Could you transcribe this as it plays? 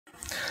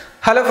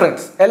Hello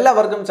friends,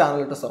 എല്ലാവർക്കും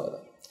ചാനലിലോട്ട് സ്വാഗതം.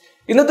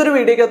 ഇന്നത്തെ ഒരു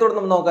വീഡിയോയ്ക്കകത്തോട്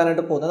നമ്മൾ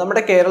നോക്കാനായിട്ട് പോകുന്നത്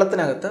നമ്മുടെ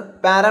കേരളത്തിനകത്ത്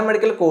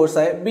പാരാമെഡിക്കൽ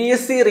കോഴ്സായ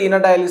BSc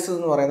Renal Dialysis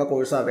എന്ന് പറയുന്ന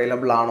കോഴ്സ്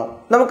അവൈലബിൾ ആണോ?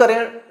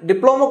 നമുക്കറിയാം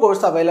ഡിപ്ലോമ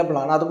കോഴ്സ് അവൈലബിൾ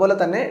ആണ്. അതുപോലെ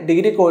തന്നെ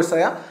degree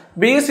കോഴ്സായ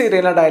BSc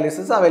Renal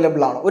Dialysis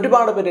available ആണ്.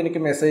 ഒരുപാട് പേര്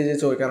എനിക്ക് മെസ്സേജ്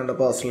ചോദിക്കാറുണ്ട്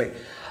പേഴ്സണലി.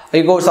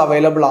 ഈ കോഴ്സ്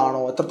അവൈലബിൾ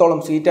ആണോ? എത്രത്തോളം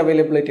സീറ്റ്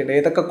അവൈലബിലിറ്റി ഉണ്ട്?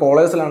 ഏതൊക്കെ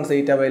കോളേജിലാണ്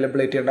സീറ്റ്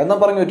അവൈലബിലിറ്റി ഉണ്ട്? എന്ന്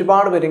പറഞ്ഞ്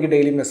ഒരുപാട് പേര് എനിക്ക്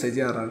ഡെയിലി മെസ്സേജ്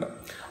ചെയ്യാറുണ്ട്.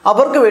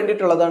 അവർക്ക്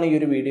വേണ്ടിയിട്ടുള്ളതാണ് ഈ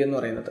ഒരു വീഡിയോ എന്ന്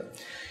പറയുന്നത്.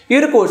 ഈ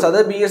ഒരു കോഴ്സ് അത്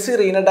BSc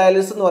Renal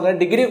Dialysis എന്ന് പറഞ്ഞ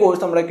ഡിഗ്രി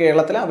കോഴ്സ് നമ്മുടെ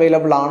കേരളത്തിൽ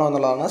അവൈലബിൾ ആണോ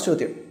എന്നുള്ളതാണ്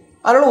ചോദ്യം.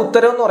 അതിനുള്ള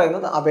ഉത്തരം എന്ന്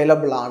പറയുന്നത്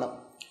അവൈലബിൾ ആണ്.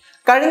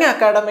 കഴിഞ്ഞ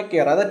അക്കാഡമിക്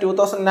ഇയർ അതായത്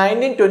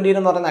 2019-20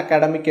 എന്ന് പറയുന്ന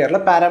അക്കാഡമിക് ഇയറിൽ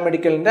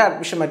പാരാമെഡിക്കലിൻ്റെ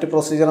അഡ്മിഷൻ മറ്റ്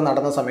പ്രൊസീജിയർ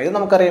നടന്ന സമയത്ത്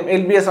നമുക്കറിയാം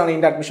LBS ആണ്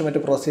ഇതിൻ്റെ അഡ്മിഷൻ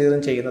മറ്റ്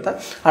പ്രൊസീജിയറും ചെയ്യുന്നത്.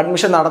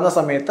 അഡ്മിഷൻ നടന്ന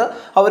സമയത്ത്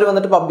അവർ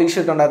വന്നിട്ട് പബ്ലിഷ്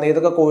ചെയ്തിട്ടുണ്ടായിരുന്നു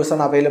ഏതൊക്കെ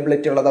കോഴ്സാണ്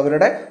അവൈലബിലിറ്റി ഉള്ളത്.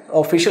 അവരുടെ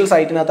ഒഫീഷ്യൽ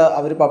സൈറ്റിനകത്ത്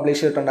അവർ പബ്ലിഷ്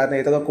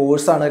ചെയ്തിട്ടുണ്ടായിരുന്നു ഏതൊക്കെ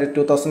കോഴ്സാണ്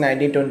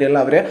 2019-20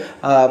 അവർ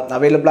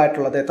അവൈലബിൾ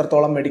ആയിട്ടുള്ളത്,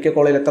 എത്രത്തോളം മെഡിക്കൽ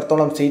കോളേജിൽ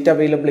എത്രത്തോളം സീറ്റ്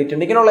അവൈലബിലിറ്റി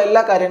ഉണ്ട്, ഇങ്ങനെയുള്ള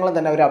എല്ലാ കാര്യങ്ങളും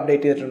തന്നെ അവർ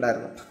അപ്ഡേറ്റ്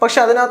ചെയ്തിട്ടുണ്ടായിരുന്നു.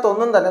 പക്ഷേ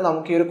അതിനകത്തൊന്നും തന്നെ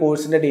നമുക്ക് ഈ ഒരു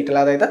കോഴ്സിൻ്റെ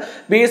ഡീറ്റെയിൽ അതായത്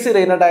BSc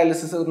Renal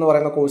Dialysis എന്ന്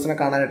പറയുന്ന കോഴ്സിനെ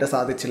കാണാനായിട്ട്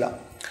സാധിച്ചില്ല.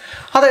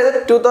 അതായത്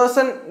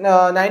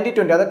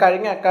 2019-20 അത്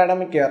കഴിഞ്ഞ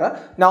അക്കാഡമിക് ഇയർ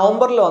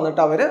നവംബറിൽ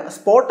വന്നിട്ട് അവർ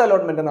സ്പോട്ട്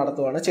അലോട്ട്മെൻറ്റ്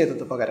നടത്തുകയാണ്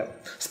ചെയ്തത്. പകരം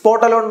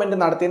സ്പോട്ട് അലോട്ട്മെൻറ്റ്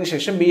നടത്തിയതിന്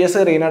ശേഷം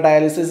BSc Renal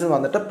Dialysis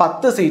വന്നിട്ട്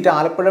 10 സീറ്റ്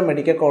ആലപ്പുഴ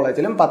മെഡിക്കൽ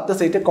കോളേജിലും 10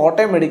 സീറ്റ്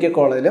കോട്ടയം മെഡിക്കൽ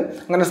കോളേജിലും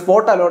അങ്ങനെ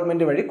സ്പോട്ട്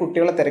അലോട്ട്മെൻറ്റ് വഴി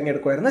കുട്ടികളെ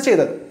തിരഞ്ഞെടുക്കുകയായിരുന്നു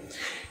ചെയ്തത്.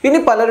 ഇനി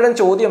പലരുടെയും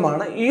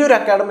ചോദ്യമാണ് ഈ ഒരു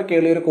അക്കാഡമിക്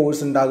ഇയറിൽ ഒരു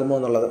കോഴ്സ് ഉണ്ടാകുമോ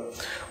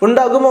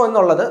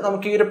എന്നുള്ളത്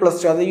നമുക്ക് ഈ ഒരു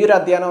 +2 അത് ഈ ഒരു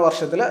അധ്യയന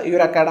വർഷത്തിൽ ഈ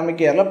ഒരു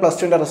അക്കാഡമിക് ഇയറിൽ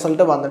 +2ൻ്റെ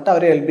റിസൾട്ട് വന്നിട്ട്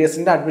അവർ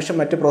LBSൻ്റെ അഡ്മിഷൻ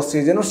മറ്റ്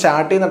പ്രൊസീജിയറും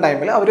സ്റ്റാർട്ട് ചെയ്യുന്ന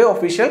ടൈമിൽ അവർ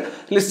ഒഫീഷ്യൽ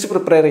ലിസ്റ്റ്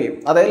പ്രിപ്പയർ ചെയ്യും.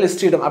 അതായത്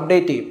ലിസ്റ്റ് ഇടും,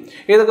 അപ്ഡേറ്റ് ചെയ്യും.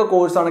 ഏതൊക്കെ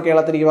കോഴ്സാണ്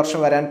കേരളത്തിൽ ഈ വർഷം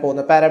വരാൻ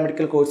പോകുന്നത്,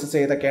 പാരാമെഡിക്കൽ കോഴ്സസ്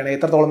ഏതൊക്കെയാണ്,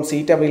 എത്രത്തോളം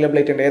സീറ്റ്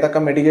അവൈലബിലിറ്റി ഉണ്ട്, ഏതൊക്കെ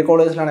മെഡിക്കൽ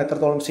കോളേജിലാണ്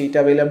എത്രത്തോളം സീറ്റ്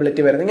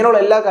അവൈലബിലിറ്റി വരുന്നത്, ഇങ്ങനെയുള്ള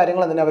എല്ലാ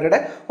കാര്യങ്ങളും തന്നെ അവരുടെ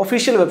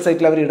ഒഫീഷ്യൽ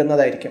വെബ്സൈറ്റിൽ അവർ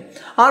ഇടുന്നതായിരിക്കും.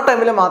 ആ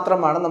ടൈമിൽ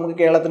മാത്രമാണ് നമുക്ക്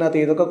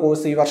കേരളത്തിനകത്ത് ഏതൊക്കെ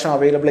കോഴ്സ് ഈ വർഷം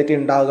അവൈലബിലിറ്റി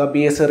ഉണ്ടാകുക,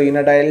 BSc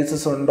Renal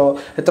Dialysis ഉണ്ടോ,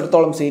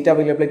 എത്രത്തോളം സീറ്റ്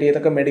അവൈലബിലിറ്റി,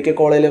 ഏതൊക്കെ മെഡിക്കൽ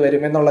കോളേജിൽ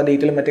വരും എന്നുള്ള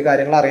ഡീറ്റെയിലും മറ്റു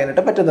കാര്യങ്ങൾ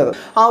അറിയാനായിട്ട് പറ്റുന്നത്.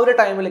 ആ ഒരു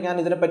ടൈമിൽ ഞാൻ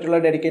ഇതിനെ പറ്റിയുള്ള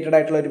ഡെഡിക്കേറ്റഡ്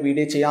ആയിട്ടുള്ള ഒരു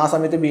വീഡിയോ ചെയ്യും. ആ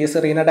സമയത്ത്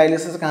BSc Renal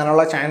Dialysis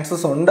കാണാനുള്ള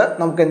ചാൻസസ് ഉണ്ട്.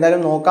 നമുക്ക്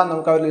എന്തായാലും നോക്കാം.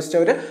 നമുക്ക് ആ ഒരു ലിസ്റ്റ്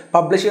അവർ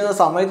പബ്ലിഷ് ചെയ്യുന്ന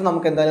സമയത്ത്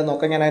നമുക്ക് എന്തായാലും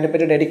നോക്കാം. ഞാൻ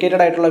അതിനെപ്പറ്റി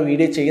ഡെഡിക്കേറ്റഡ് ആയിട്ടുള്ള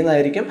വീഡിയോ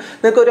ചെയ്യുന്നതായിരിക്കും.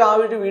 നിങ്ങൾക്ക് ആ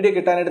ഒരു വീഡിയോ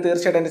കിട്ടാനായിട്ട്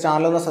തീർച്ചയായിട്ടും എൻ്റെ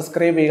ചാനൽ ഒന്ന്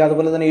സബ്സ്ക്രൈബ് ചെയ്യുക.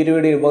 അതുപോലെ തന്നെ ഈ ഒരു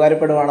വീഡിയോ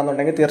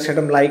ഉപകാരപ്പെടുകയാണെന്നുണ്ടെങ്കിൽ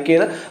തീർച്ചയായിട്ടും ലൈക്ക്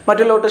ചെയ്ത്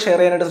മറ്റുള്ളവർക്ക് ഷെയർ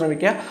ചെയ്യാനായിട്ട്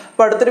ശ്രമിക്കുക.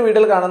 അപ്പോൾ അടുത്തൊരു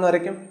വീഡിയോയിൽ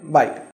കാണുന്നവരേക്കും ബൈ.